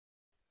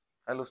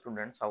Hello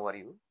students, how are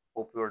you?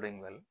 Hope you are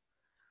doing well.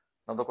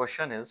 Now the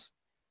question is,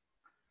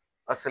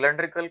 a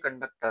cylindrical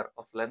conductor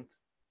of length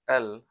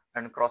L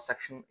and cross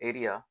section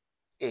area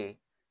A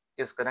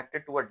is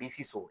connected to a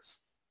DC source.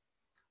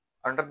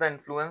 Under the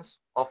influence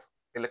of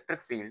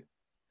electric field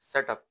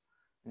set up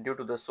due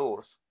to the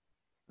source,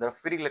 the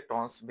free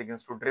electrons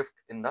begins to drift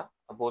in the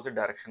opposite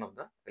direction of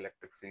the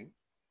electric field.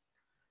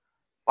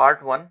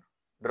 Part 1,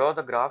 draw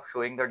the graph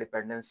showing the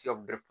dependency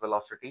of drift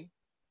velocity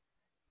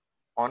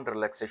on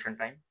relaxation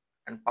time.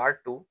 And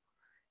part 2,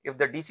 if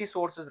the DC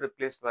source is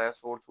replaced by a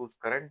source whose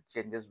current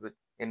changes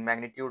in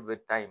magnitude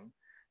with time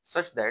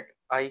such that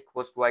I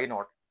equals to I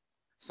naught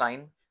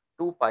sine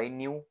 2 pi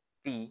nu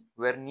t,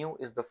 where nu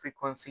is the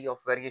frequency of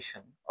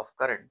variation of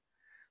current,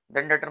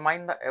 then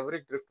determine the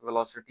average drift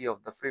velocity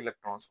of the free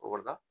electrons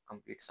over the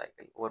complete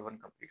cycle, over one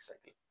complete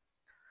cycle.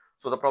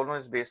 So the problem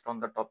is based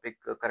on the topic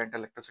current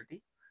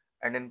electricity,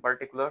 and in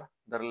particular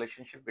the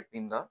relationship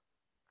between the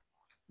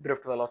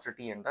drift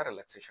velocity and the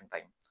relaxation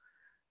time.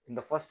 In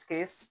the first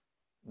case,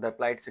 the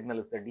applied signal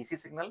is the DC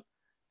signal,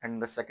 and in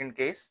the second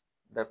case,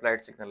 the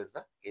applied signal is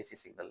the AC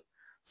signal.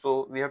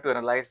 So we have to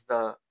analyze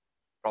the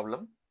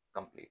problem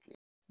completely.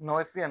 Now,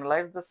 if we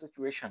analyze the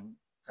situation,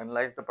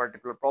 analyze the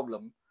particular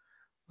problem,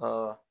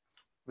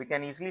 we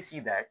can easily see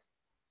that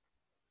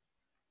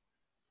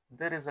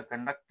there is a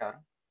conductor,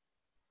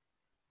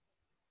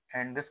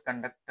 and this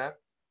conductor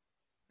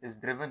is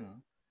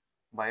driven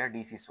by a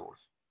DC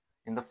source.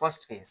 In the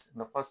first case,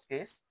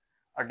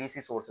 a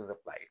DC source is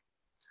applied.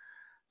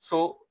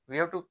 So we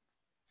have to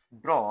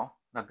draw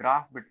the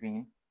graph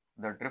between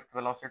the drift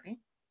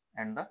velocity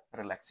and the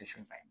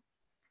relaxation time.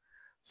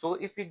 So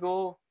if we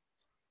go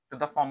to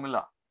the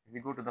formula,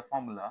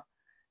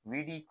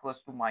 Vd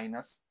equals to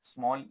minus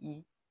small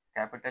e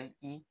capital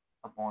E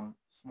upon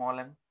small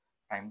m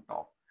time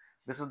tau.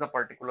 This is the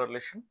particular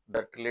relation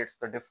that relates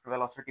the drift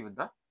velocity with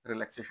the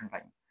relaxation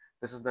time.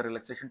 This is the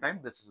relaxation time,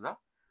 this is the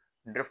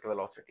drift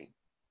velocity.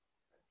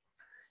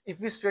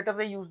 If we straight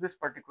away use this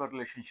particular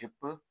relationship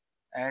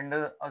and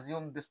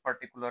assume this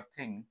particular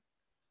thing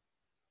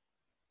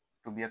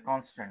to be a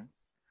constant,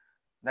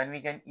 then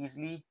we can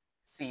easily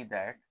see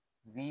that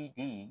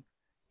Vd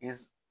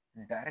is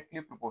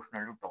directly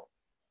proportional to tau.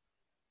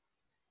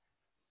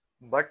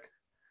 But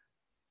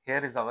here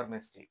is our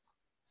mistake,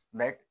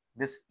 that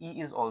this E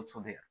is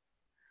also there.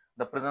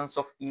 The presence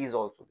of E is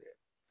also there.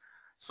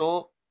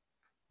 So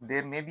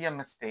there may be a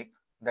mistake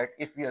that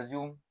if we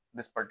assume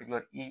this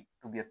particular E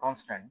to be a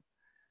constant,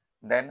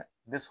 then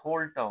this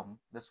whole term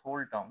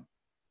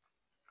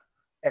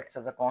acts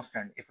as a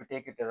constant. If we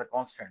take it as a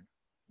constant,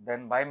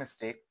 then by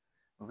mistake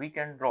we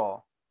can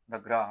draw the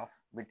graph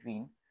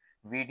between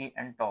Vd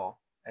and tau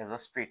as a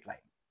straight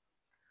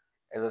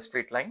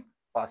line,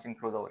 passing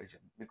through the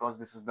origin, because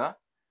this is the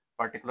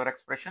particular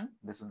expression.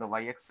 This is the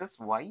y-axis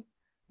y,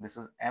 this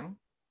is m,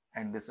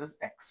 and this is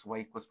x, y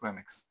equals to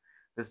mx.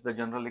 This is the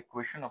general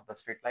equation of the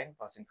straight line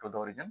passing through the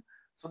origin.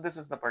 So this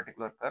is the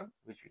particular curve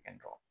which we can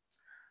draw.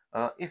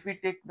 If we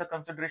take the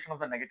consideration of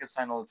the negative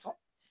sign also,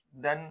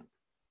 then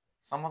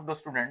some of the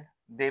student,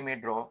 they may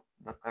draw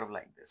the curve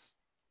like this,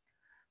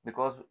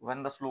 because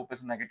when the slope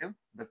is negative,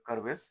 the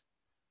curve is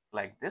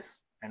like this,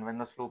 and when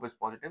the slope is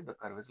positive, the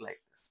curve is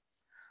like this.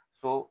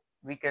 So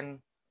we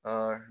can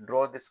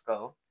draw this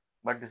curve,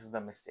 but this is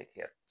the mistake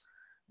here,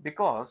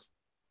 because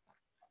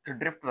the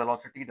drift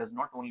velocity does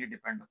not only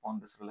depend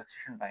upon this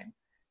relaxation time,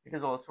 it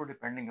is also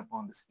depending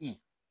upon this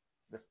E,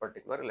 this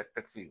particular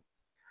electric field.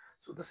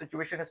 So the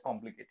situation is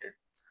complicated.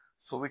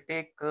 So we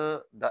take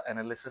the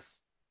analysis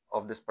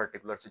of this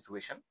particular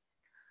situation.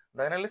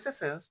 The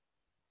analysis is,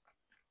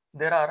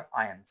 there are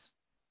ions,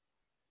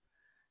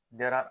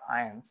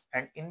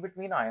 and in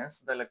between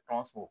ions the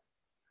electrons move,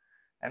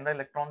 and the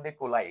electron, they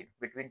collide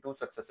between two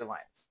successive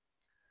ions.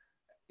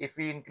 If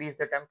we increase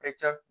the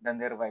temperature, then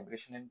their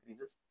vibration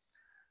increases.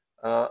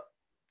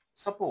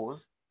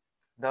 Suppose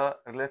the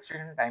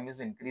relaxation time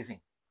is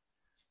increasing.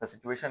 The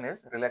situation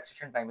is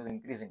relaxation time is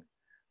increasing.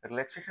 The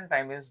relaxation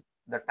time is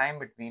the time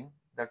between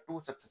the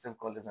two successive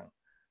collision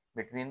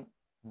between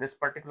this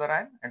particular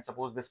ion and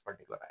suppose this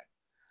particular ion.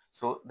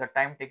 So the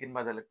time taken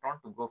by the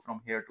electron to go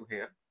from here to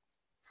here,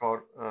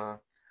 for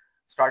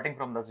starting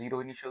from the zero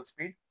initial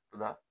speed to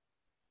the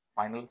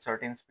final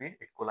certain speed,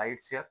 it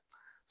collides here.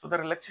 So the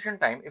relaxation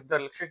time, if the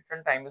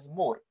relaxation time is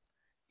more,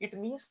 it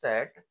means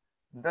that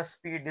the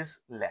speed is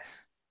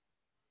less.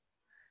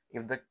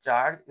 If the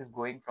charge is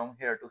going from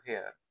here to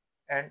here,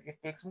 and it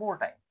takes more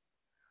time,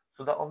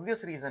 so the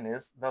obvious reason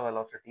is the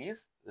velocity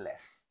is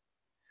less.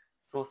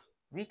 So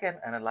we can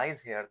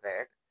analyze here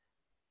that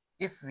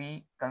if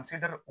we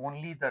consider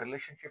only the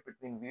relationship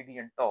between Vd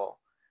and tau,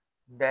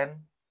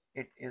 then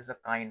it is a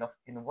kind of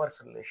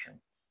inverse relation,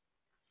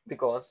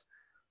 because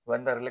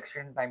when the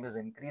relaxation time is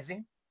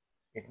increasing,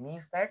 it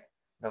means that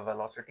the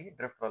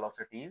drift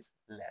velocity is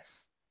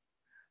less.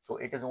 So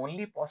it is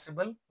only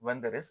possible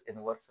when there is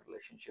inverse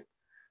relationship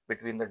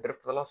between the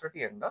drift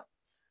velocity and the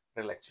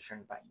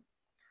relaxation time.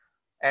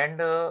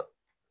 And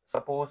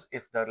suppose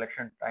if the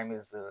relaxation time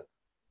is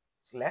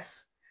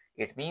less,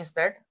 it means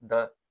that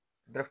the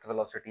drift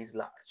velocity is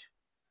large.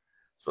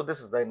 So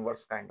this is the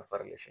inverse kind of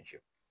a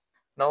relationship.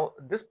 Now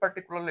this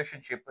particular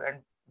relationship,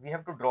 and we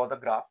have to draw the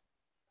graph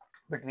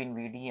between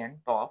Vd and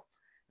tau.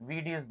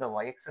 Vd is the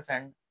y-axis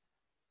and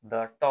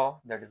the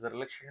tau, that is the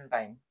relaxation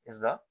time,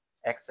 is the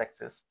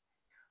x-axis.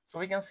 So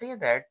we can say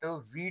that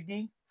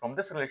Vd, from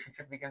this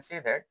relationship we can say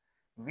that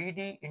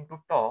Vd into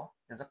tau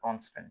is a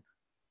constant.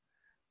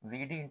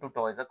 Vd into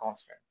tau is a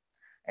constant,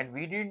 and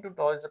Vd into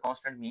tau is a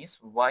constant means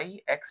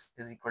yx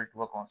is equal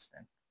to a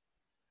constant.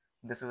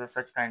 This is a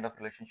such kind of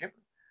relationship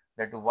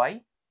that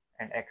y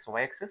and x,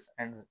 y-axis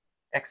and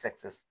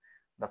x-axis,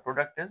 the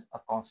product is a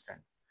constant.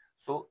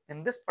 So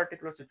in this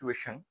particular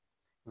situation,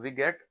 we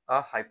get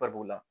a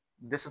hyperbola.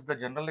 This is the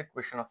general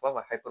equation of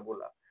a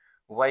hyperbola.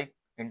 Y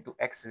into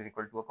x is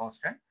equal to a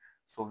constant.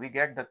 So we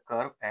get the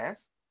curve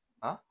as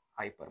a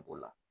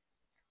hyperbola.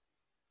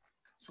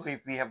 So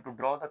if we have to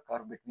draw the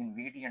curve between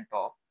Vd and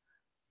tau,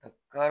 the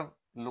curve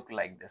look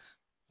like this.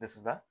 This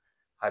is the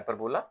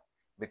hyperbola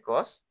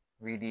because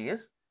Vd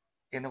is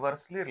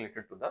inversely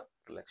related to the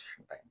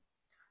relaxation time.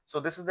 So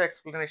this is the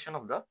explanation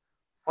of the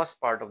first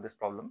part of this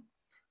problem.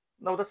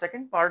 Now the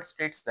second part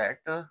states that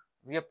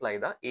we apply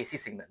the AC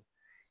signal.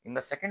 In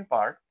the second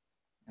part,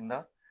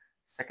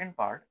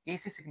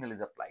 AC signal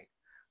is applied.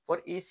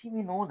 For AC,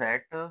 we know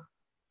that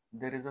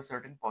there is a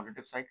certain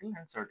positive cycle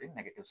and certain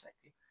negative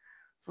cycle.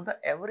 So the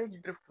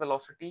average drift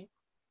velocity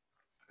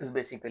is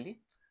basically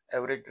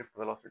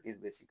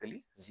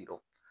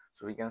zero.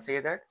 So we can say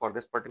that for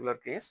this particular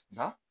case,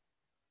 the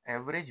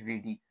average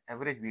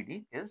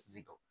VD is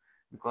zero,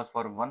 because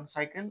for one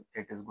cycle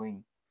it is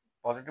going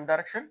positive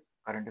direction,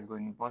 current is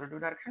going in positive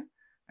direction,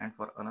 and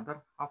for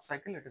another half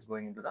cycle it is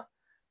going into the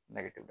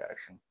negative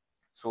direction.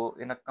 So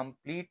in a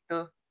complete,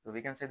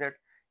 we can say that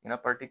in a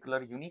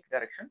particular unique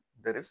direction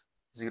there is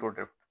zero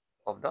drift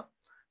of the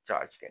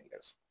charge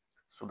carriers.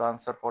 So the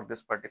answer for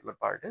this particular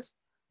part is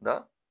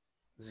the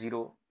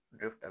zero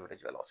drift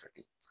average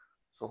velocity.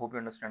 So hope you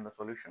understand the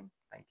solution.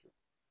 Thank you.